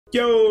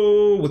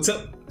Yo, what's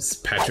up? It's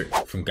Patrick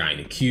from Guy in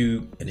the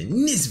Cube, and in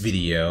this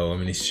video, I'm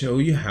going to show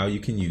you how you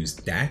can use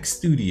DAX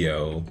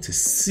Studio to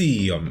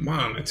see or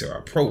monitor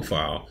or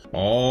profile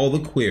all the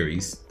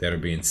queries that are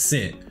being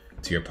sent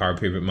to your Power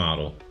Pivot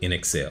model in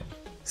Excel.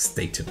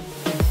 Stay tuned.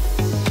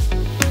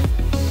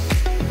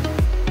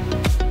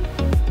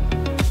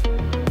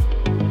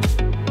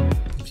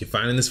 If you're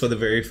finding this for the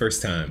very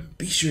first time,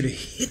 be sure to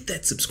hit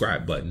that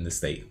subscribe button to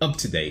stay up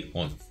to date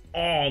on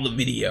all the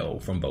video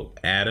from both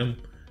Adam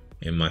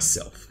and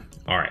myself.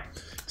 All right,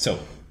 so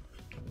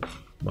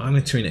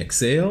monitoring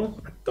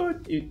Excel, I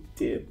thought you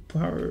did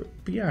Power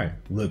BI.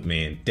 Look,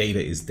 man,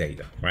 data is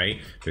data, right?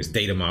 There's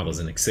data models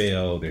in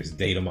Excel, there's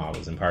data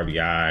models in Power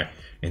BI,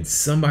 and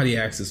somebody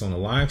asked us on the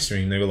live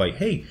stream, they were like,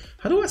 hey,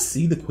 how do I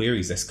see the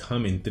queries that's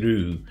coming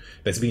through,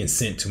 that's being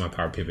sent to my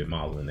Power Pivot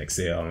model in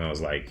Excel? And I was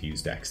like,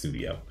 use DAX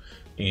Studio.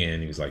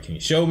 And he was like, can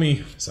you show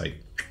me? It's like,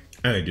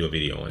 I'm gonna do a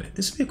video on it.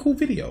 This would be a cool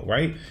video,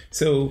 right?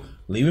 So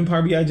leaving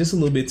Power BI just a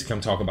little bit to come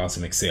talk about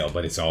some Excel,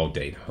 but it's all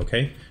data,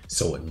 okay?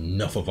 So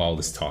enough of all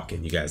this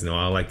talking. You guys know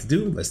what I like to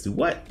do. Let's do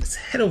what? Let's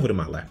head over to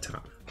my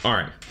laptop. All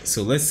right,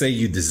 so let's say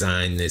you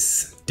design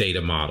this data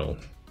model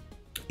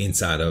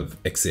inside of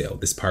Excel,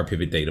 this Power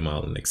Pivot data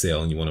model in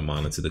Excel, and you wanna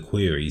monitor the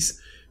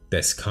queries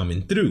that's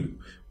coming through.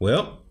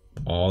 Well,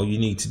 all you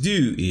need to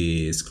do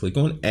is click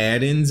on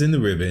add-ins in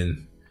the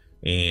ribbon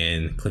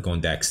and click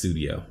on DAX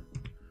Studio.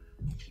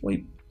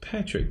 Wait,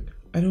 Patrick,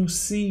 I don't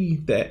see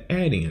that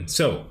add-in.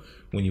 So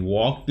when you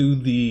walk through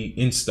the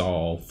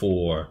install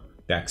for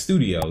DAX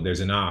Studio, there's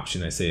an option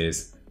that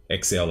says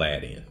Excel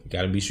add-in. You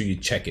gotta be sure you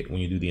check it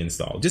when you do the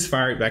install. Just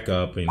fire it back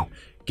up and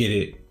get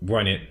it,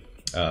 run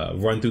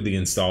through the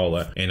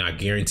installer, and I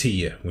guarantee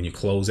you, when you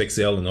close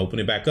Excel and open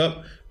it back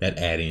up, that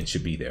add-in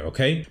should be there,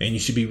 okay? And you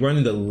should be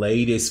running the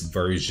latest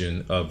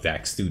version of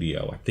DAX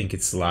Studio. I think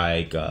it's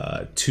like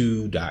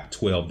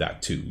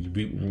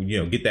 2.12.2. You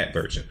know, get that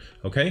version,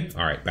 okay?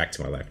 All right, back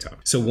to my laptop.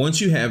 So once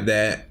you have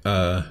that,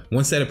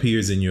 once that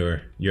appears in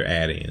your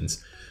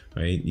add-ins,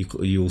 right,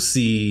 you'll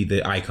see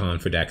the icon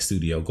for DAX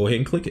Studio. Go ahead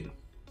and click it.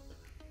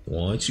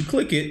 Once you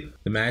click it,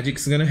 the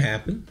magic's gonna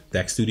happen.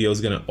 DAX Studio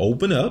is gonna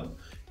open up,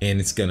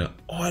 and it's gonna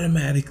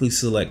automatically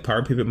select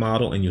Power Pivot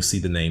model, and you'll see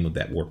the name of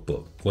that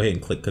workbook. Go ahead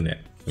and click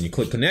connect. When you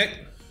click connect,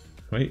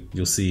 right,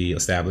 you'll see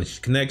establish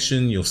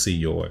connection. You'll see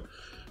your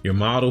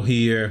model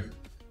here,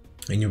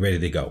 and you're ready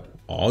to go.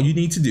 All you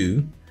need to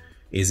do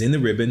is in the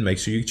ribbon, make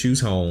sure you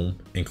choose home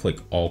and click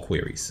all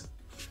queries.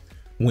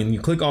 When you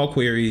click all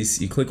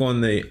queries, you click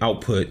on the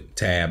output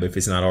tab if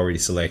it's not already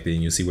selected,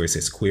 and you'll see where it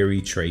says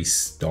query trace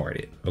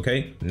started.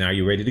 Okay, now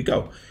you're ready to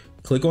go.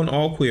 Click on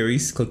all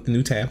queries, click the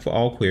new tab for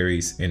all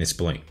queries, and it's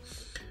blank.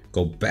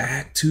 Go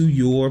back to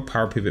your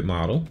Power Pivot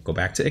model, go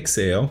back to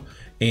Excel,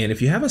 and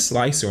if you have a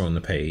slicer on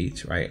the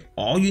page, right,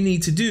 all you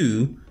need to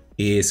do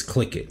is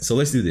click it. So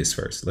let's do this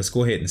first. Let's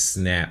go ahead and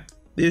snap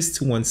this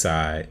to one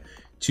side,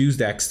 choose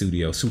DAX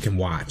Studio so we can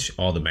watch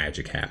all the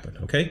magic happen,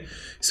 okay?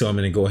 So I'm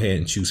gonna go ahead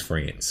and choose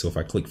France. So if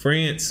I click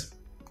France,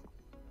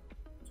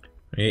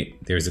 right,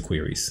 there's the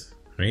queries.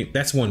 Right?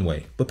 That's one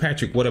way. But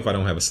Patrick, what if I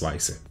don't have a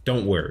slicer?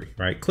 Don't worry,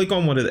 right? Click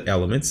on one of the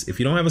elements. If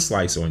you don't have a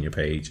slicer on your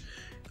page,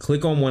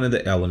 click on one of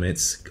the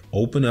elements,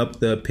 open up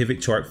the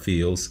pivot chart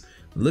fields,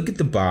 look at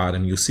the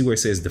bottom, you'll see where it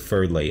says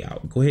deferred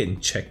layout. Go ahead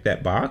and check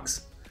that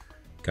box.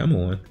 Come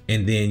on.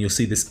 And then you'll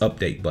see this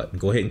update button.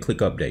 Go ahead and click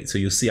update. So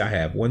you'll see I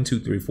have 1, 2,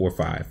 3, 4,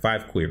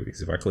 5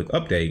 queries. If I click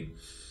update,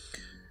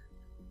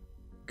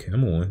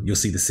 come on, you'll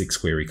see the 6th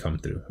query come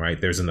through, right?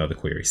 There's another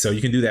query. So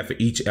you can do that for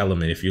each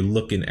element if you're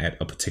looking at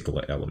a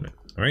particular element,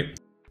 all right?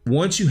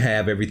 Once you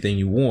have everything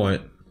you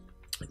want,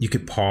 you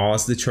can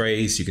pause the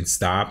trace, you can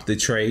stop the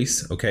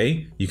trace,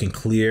 okay? You can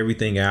clear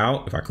everything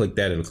out. If I click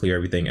that, it'll clear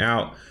everything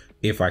out.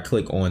 If I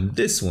click on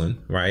this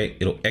one, right,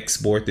 it'll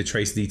export the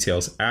trace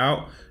details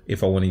out.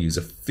 If I want to use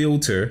a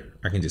filter,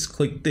 I can just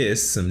click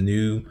this, some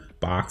new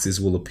boxes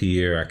will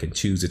appear. I can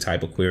choose the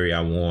type of query I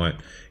want.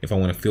 If I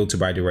want to filter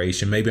by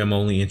duration, maybe I'm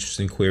only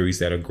interested in queries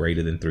that are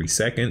greater than 3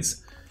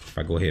 seconds. If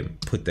I go ahead and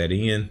put that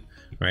in,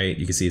 right,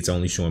 you can see it's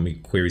only showing me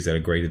queries that are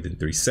greater than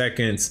 3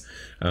 seconds.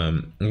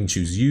 I can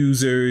choose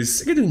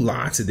users. I can do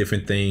lots of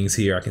different things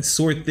here. I can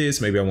sort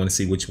this. Maybe I want to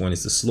see which one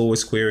is the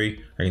slowest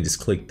query. I can just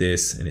click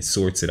this and it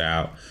sorts it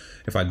out.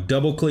 If I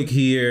double click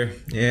here,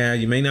 yeah,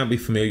 you may not be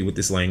familiar with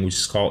this language.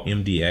 It's called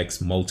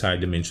MDX,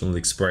 multi-dimensional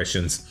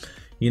expressions.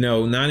 You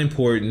know, not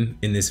important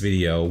in this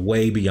video,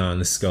 way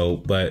beyond the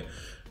scope, but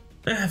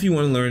if you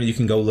want to learn it, you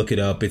can go look it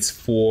up. It's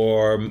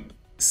for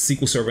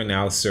SQL Server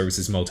Analysis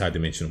Services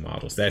multi-dimensional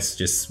models. That's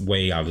just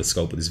way out of the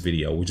scope of this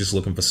video. We're just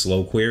looking for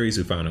slow queries.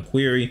 We found a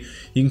query.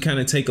 You can kind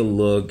of take a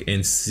look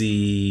and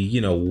see,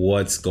 you know,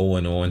 what's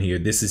going on here.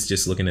 This is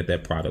just looking at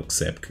that product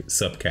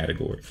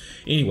subcategory.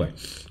 Anyway,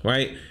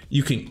 right,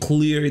 you can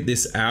clear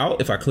this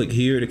out. If I click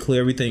here to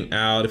clear everything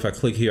out, if I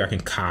click here, I can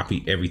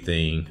copy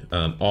everything,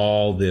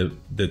 all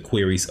the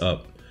queries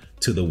up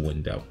to the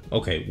window.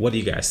 Okay, what do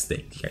you guys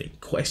think? You got any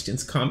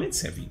questions,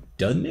 comments? Have you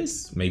done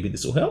this? Maybe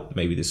this will help,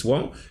 maybe this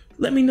won't.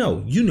 Let me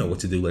know. You know what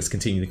to do. Let's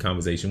continue the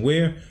conversation.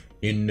 Where?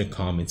 In the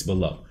comments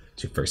below.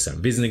 It's your first time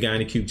visiting the Guy in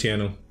the Cube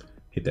channel.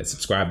 hit that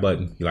subscribe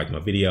button. If you like my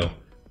video,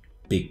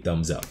 big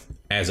thumbs up.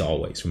 As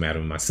always, from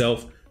Adam and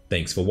myself,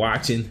 thanks for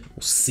watching.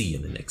 We'll see you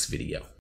in the next video.